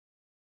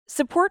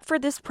Support for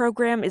this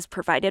program is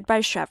provided by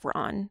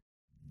Chevron.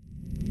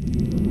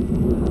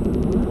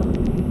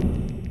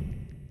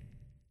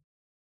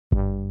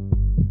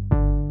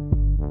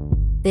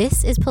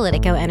 This is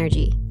Politico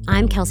Energy.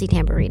 I'm Kelsey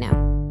Tamburino.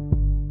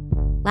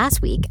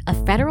 Last week, a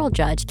federal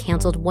judge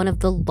canceled one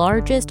of the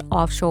largest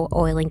offshore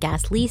oil and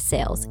gas lease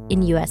sales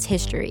in U.S.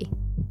 history.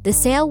 The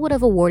sale would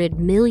have awarded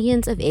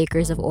millions of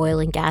acres of oil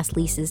and gas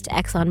leases to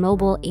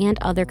ExxonMobil and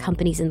other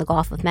companies in the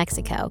Gulf of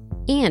Mexico,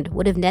 and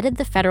would have netted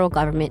the federal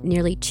government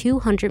nearly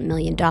 $200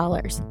 million.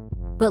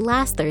 But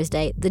last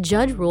Thursday, the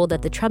judge ruled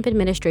that the Trump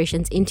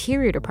administration's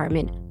Interior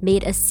Department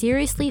made a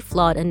seriously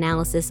flawed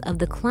analysis of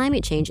the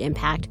climate change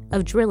impact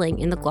of drilling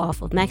in the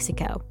Gulf of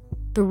Mexico.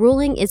 The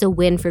ruling is a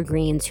win for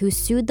Greens, who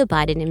sued the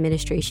Biden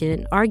administration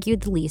and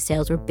argued the lease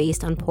sales were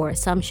based on poor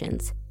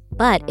assumptions.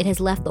 But it has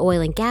left the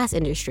oil and gas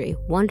industry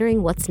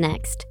wondering what's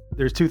next.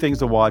 There's two things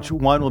to watch.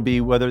 One will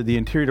be whether the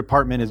Interior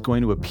Department is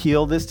going to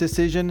appeal this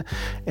decision,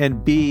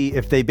 and B,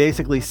 if they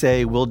basically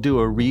say, we'll do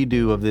a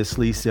redo of this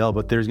lease sale,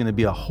 but there's going to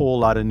be a whole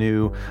lot of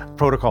new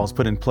protocols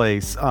put in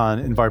place on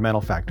environmental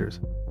factors.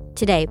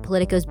 Today,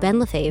 Politico's Ben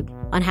Lefebvre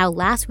on how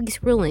last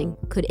week's ruling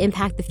could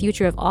impact the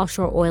future of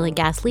offshore oil and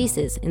gas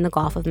leases in the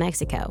Gulf of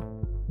Mexico.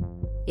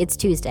 It's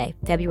Tuesday,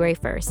 February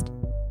 1st.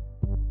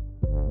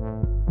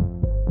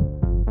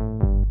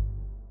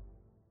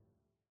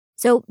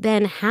 So,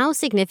 Ben, how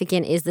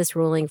significant is this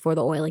ruling for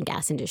the oil and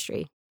gas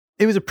industry?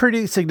 It was a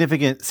pretty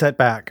significant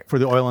setback for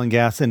the oil and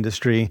gas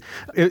industry.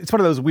 It's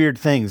one of those weird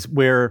things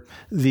where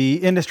the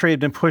industry had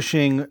been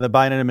pushing the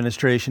Biden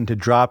administration to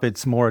drop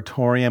its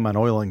moratorium on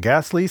oil and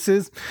gas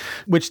leases,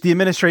 which the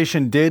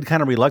administration did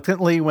kind of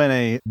reluctantly when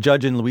a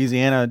judge in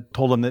Louisiana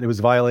told them that it was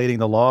violating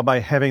the law by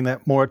having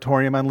that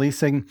moratorium on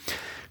leasing.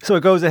 So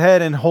it goes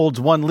ahead and holds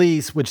one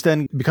lease, which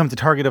then becomes the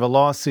target of a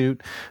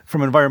lawsuit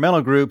from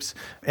environmental groups,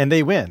 and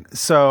they win.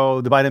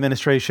 So the Biden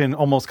administration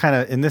almost kind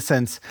of, in this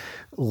sense,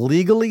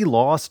 legally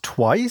lost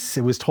twice.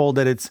 It was told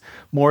that its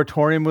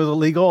moratorium was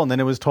illegal, and then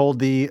it was told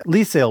the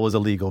lease sale was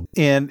illegal.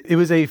 And it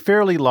was a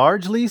fairly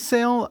large lease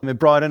sale. It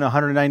brought in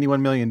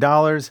 $191 million.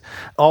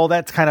 All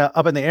that's kind of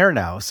up in the air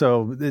now.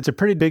 So it's a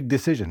pretty big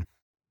decision.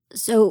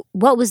 So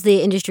what was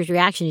the industry's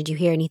reaction? Did you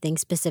hear anything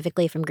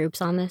specifically from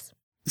groups on this?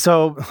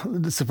 So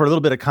for a little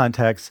bit of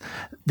context,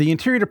 the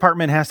Interior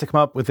Department has to come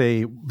up with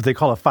what they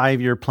call a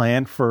 5-year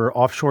plan for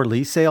offshore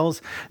lease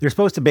sales. They're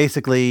supposed to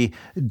basically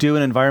do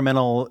an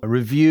environmental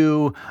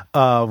review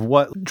of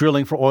what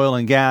drilling for oil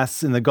and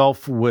gas in the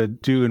Gulf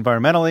would do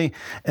environmentally.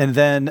 And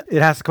then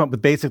it has to come up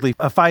with basically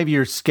a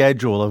 5-year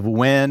schedule of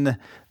when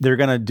they're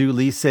going to do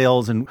lease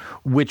sales and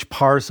which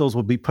parcels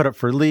will be put up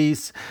for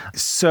lease.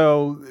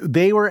 So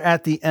they were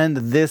at the end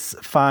of this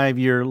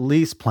 5-year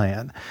lease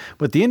plan.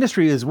 What the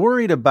industry is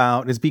worried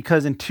about is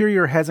because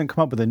Interior hasn't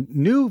come up with a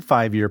new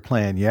 5-year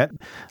plan yet.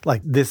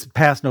 Like this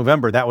past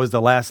November, that was the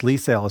last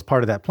lease sale as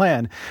part of that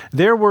plan.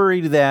 They're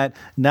worried that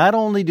not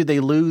only do they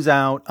lose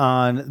out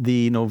on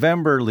the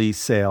November lease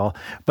sale,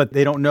 but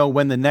they don't know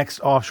when the next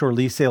offshore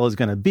lease sale is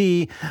going to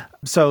be.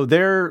 So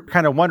they're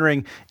kind of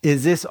wondering,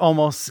 is this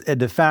almost a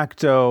de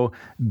facto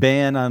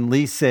ban on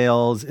lease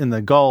sales in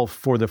the Gulf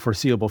for the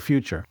foreseeable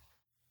future?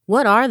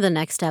 What are the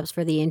next steps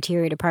for the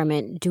Interior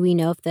Department? Do we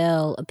know if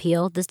they'll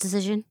appeal this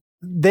decision?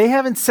 They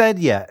haven't said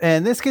yet.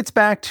 And this gets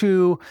back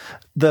to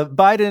the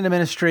Biden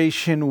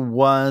administration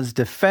was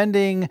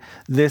defending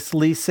this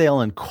lease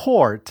sale in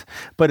court,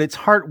 but its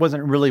heart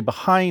wasn't really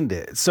behind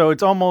it. So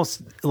it's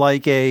almost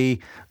like a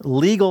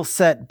legal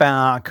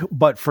setback,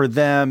 but for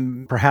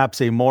them,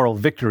 perhaps a moral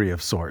victory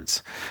of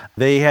sorts.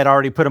 They had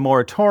already put a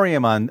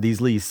moratorium on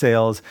these lease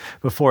sales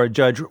before a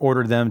judge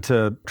ordered them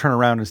to turn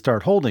around and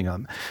start holding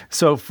them.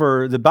 So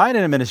for the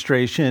Biden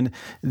administration,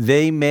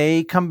 they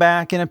may come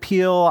back and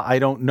appeal. I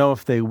don't know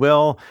if they will.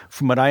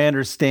 From what I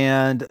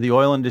understand, the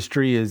oil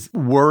industry is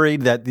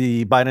worried that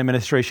the Biden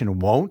administration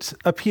won't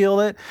appeal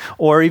it,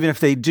 or even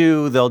if they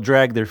do, they'll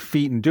drag their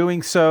feet in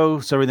doing so.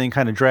 So everything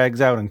kind of drags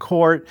out in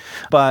court.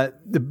 But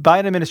the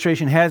Biden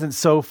administration hasn't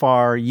so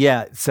far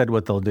yet said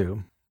what they'll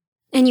do.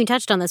 And you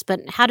touched on this,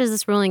 but how does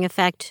this ruling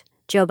affect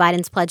Joe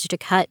Biden's pledge to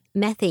cut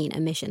methane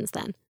emissions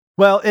then?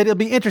 Well, it'll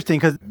be interesting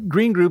because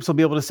green groups will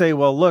be able to say,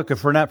 well, look,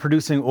 if we're not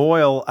producing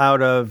oil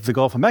out of the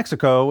Gulf of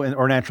Mexico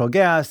or natural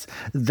gas,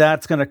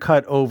 that's going to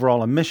cut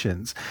overall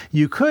emissions.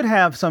 You could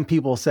have some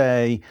people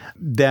say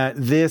that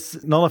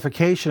this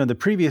nullification of the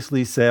previous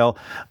lease sale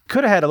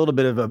could have had a little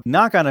bit of a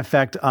knock-on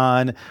effect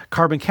on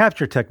carbon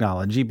capture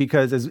technology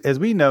because, as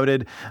we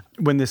noted,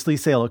 when this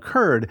lease sale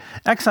occurred,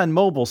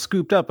 ExxonMobil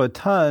scooped up a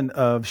ton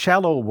of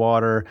shallow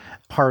water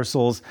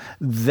parcels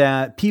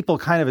that people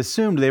kind of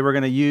assumed they were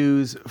going to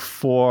use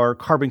for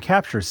carbon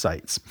capture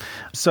sites.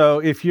 So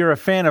if you're a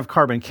fan of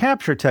carbon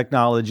capture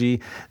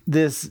technology,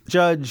 this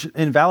judge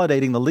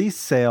invalidating the lease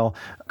sale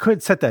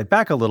could set that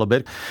back a little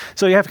bit.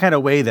 So you have to kind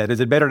of weigh that. Is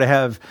it better to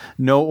have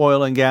no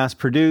oil and gas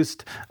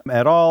produced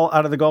at all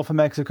out of the Gulf of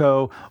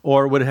Mexico,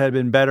 or would it have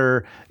been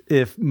better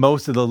if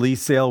most of the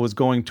lease sale was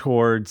going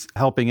towards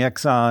helping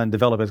Exxon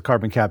develop its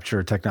carbon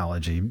capture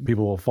technology?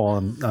 People will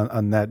fall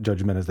on that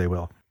judgment as they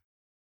will.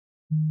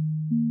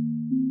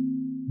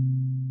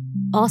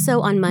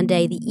 Also on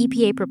Monday, the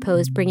EPA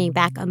proposed bringing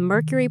back a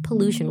mercury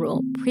pollution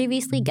rule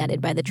previously gutted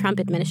by the Trump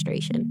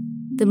administration.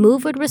 The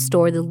move would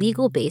restore the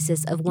legal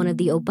basis of one of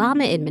the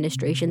Obama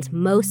administration's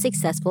most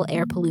successful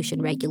air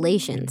pollution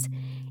regulations,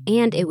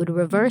 and it would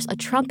reverse a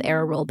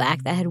Trump-era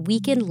rollback that had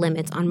weakened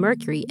limits on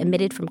mercury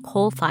emitted from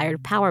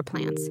coal-fired power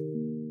plants.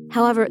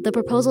 However, the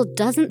proposal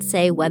doesn't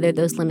say whether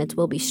those limits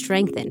will be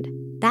strengthened.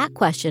 That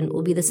question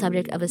will be the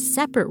subject of a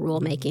separate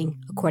rulemaking,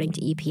 according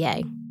to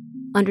EPA.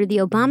 Under the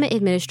Obama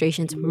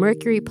administration's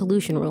mercury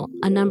pollution rule,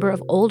 a number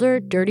of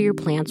older, dirtier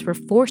plants were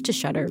forced to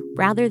shutter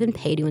rather than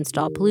pay to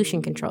install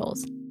pollution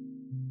controls.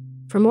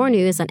 For more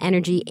news on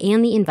energy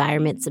and the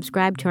environment,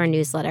 subscribe to our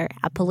newsletter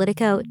at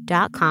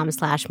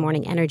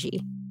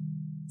politico.com/morningenergy.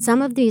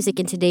 Some of the music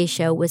in today's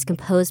show was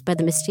composed by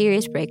the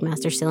mysterious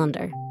Breakmaster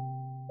Cylinder.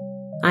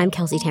 I'm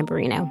Kelsey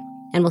Tamburino,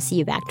 and we'll see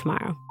you back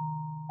tomorrow.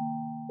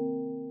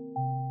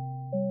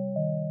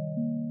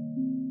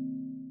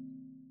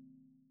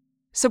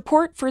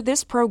 Support for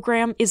this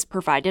program is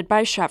provided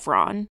by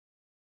Chevron.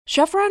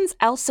 Chevron's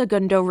El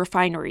Segundo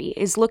refinery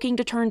is looking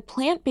to turn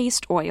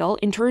plant-based oil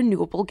into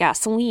renewable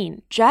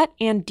gasoline, jet,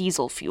 and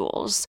diesel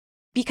fuels,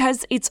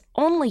 because it's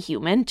only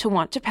human to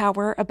want to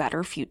power a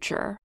better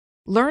future.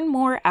 Learn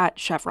more at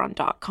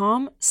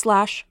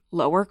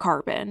chevron.com/lower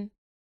carbon.